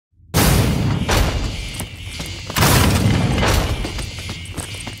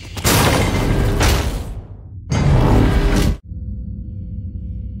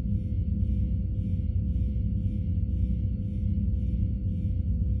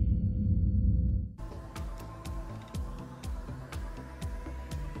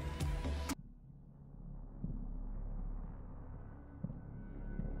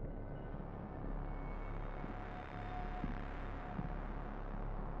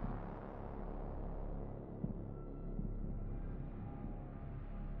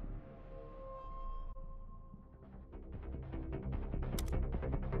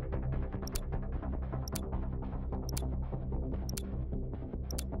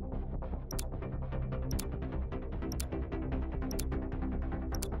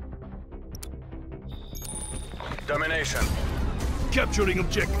Domination. Capturing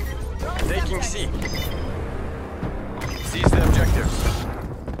objective. Taking C. Seize the objectives.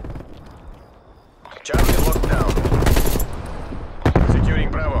 Charlie locked down. Securing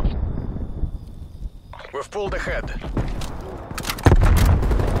Bravo. We've pulled ahead.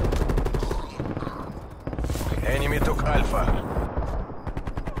 Enemy took Alpha.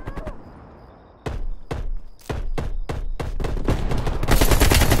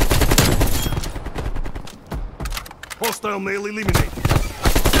 Hostile male eliminated.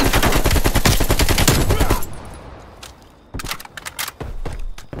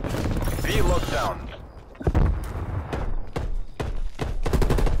 B locked down.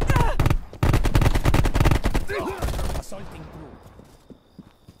 Assaulting crew.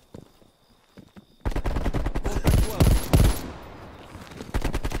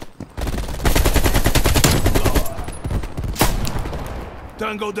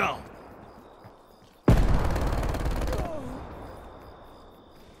 Tango down.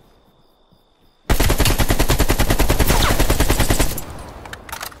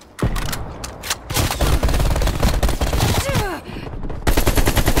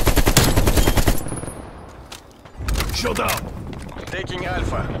 Showdown. Taking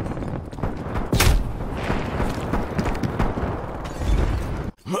Alpha.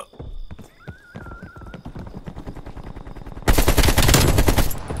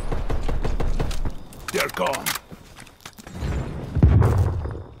 They're gone.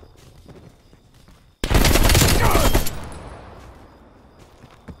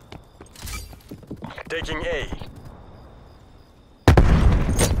 Taking A.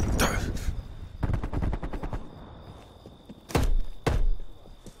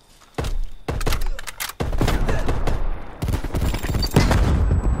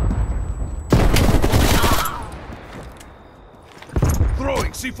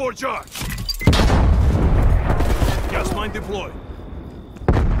 Throwing C4 charge. Gas mine deployed.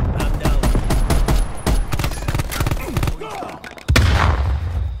 I'm down.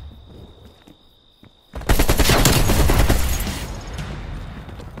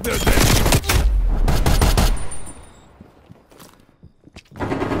 They're dead.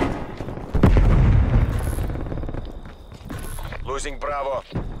 Losing Bravo.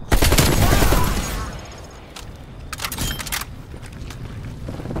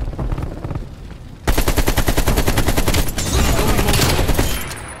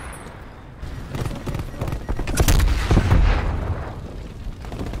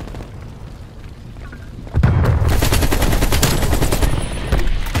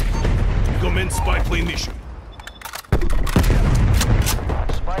 Commence spy plane mission.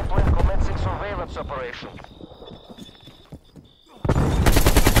 Spy plane commencing surveillance operation.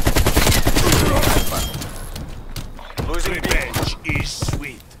 Losing B. Revenge is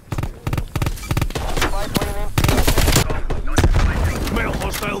sweet. Spy plane in. Male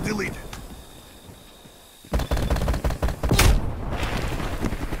hostile deleted.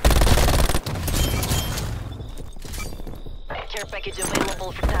 Care package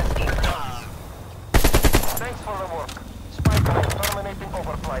available for tasking. Thanks for the work. Spy plane terminating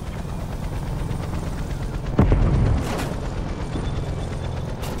overflight.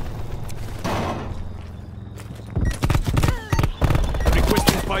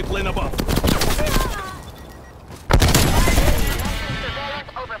 Requesting spy plane above.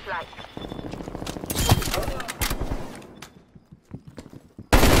 Surveillance overflight.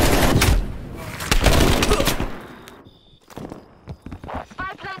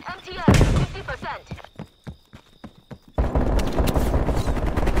 Spy plane MTS 50%.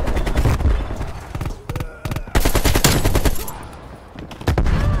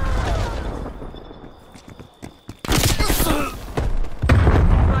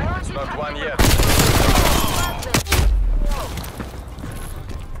 Not one yet.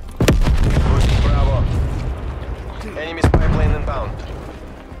 Losing Bravo. Enemy spy plane inbound.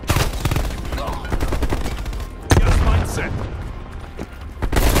 Gas mine set.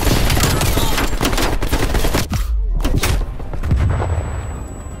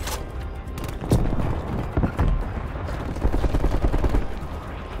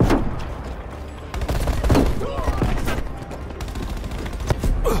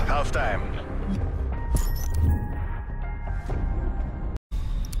 Half time.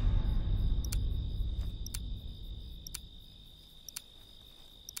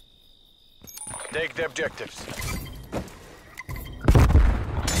 Take the objectives.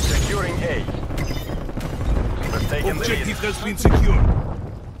 Securing A. We've taken the Objective lead. has been secured.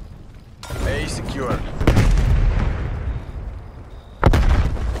 A secure.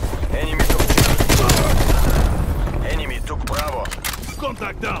 Enemy took Enemy took Bravo.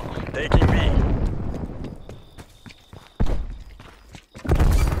 Contact down. Taking B.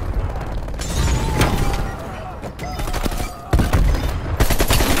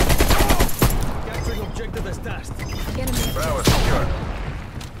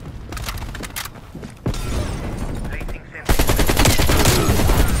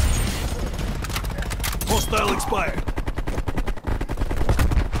 expired.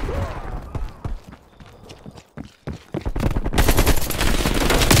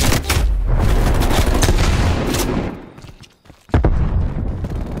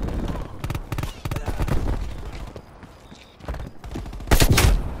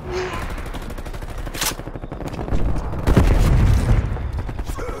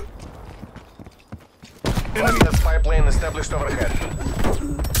 Hostile spy plane established overhead.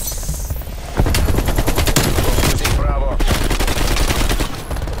 Losing Bravo.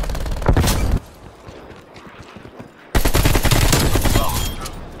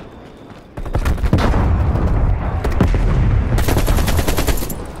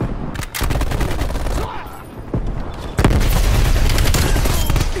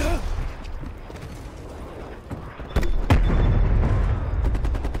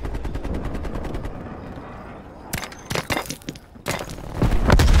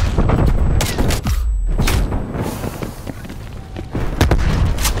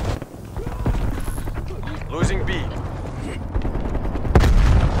 Losing B.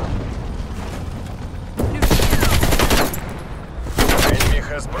 Enemy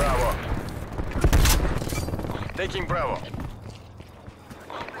has Bravo. Taking Bravo.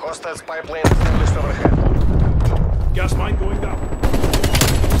 Hostile spy plane established overhead. Gas mine going down.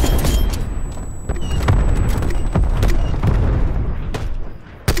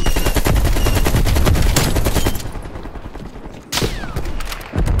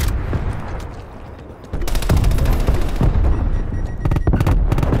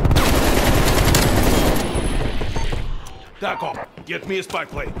 TACOM, get me a spy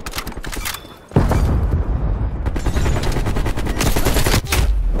plane.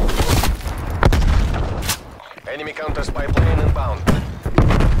 Enemy counter spy plane inbound.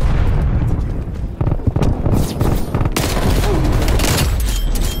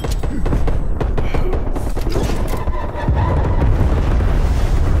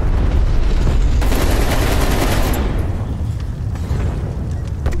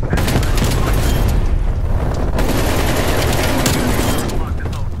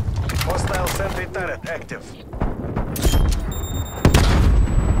 Hostile sentry turret active.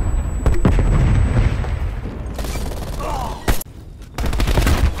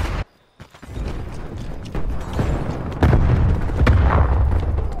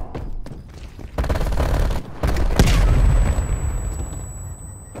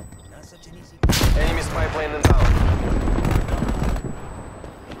 Not such an easy. Enemy spy plane inbound.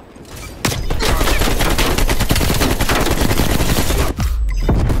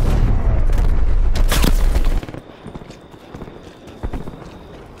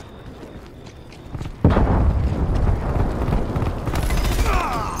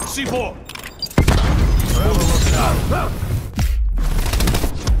 C4! Bravo locked down.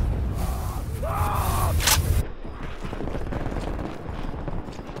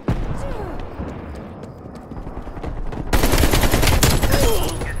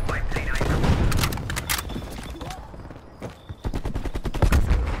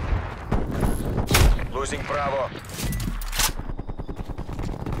 Losing Bravo.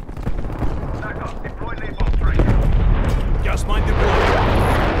 Gas mine deployed.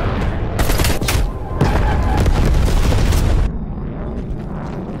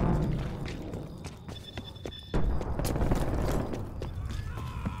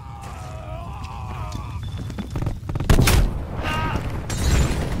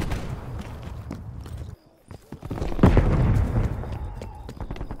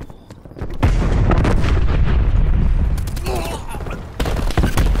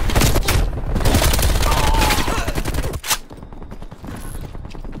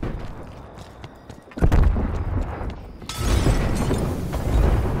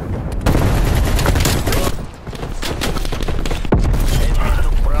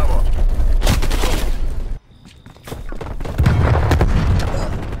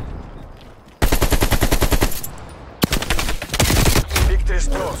 Victory is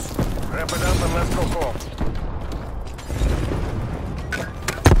close. Wrap it up and let's go home.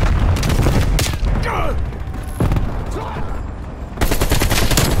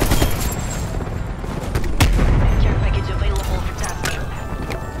 Care package available for tasking.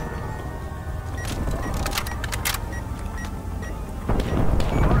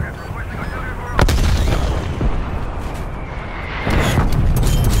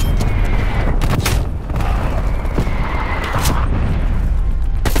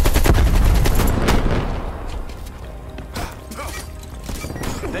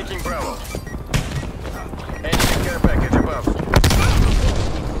 Taking Bravo. Enemy care package above.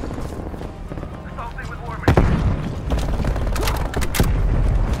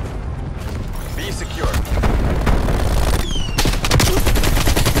 Be secure.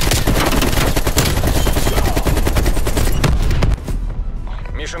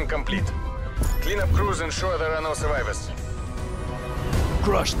 complete. Clean up crews, ensure there are no survivors.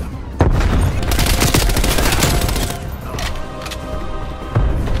 Crush them.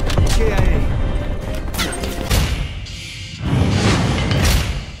 KIA.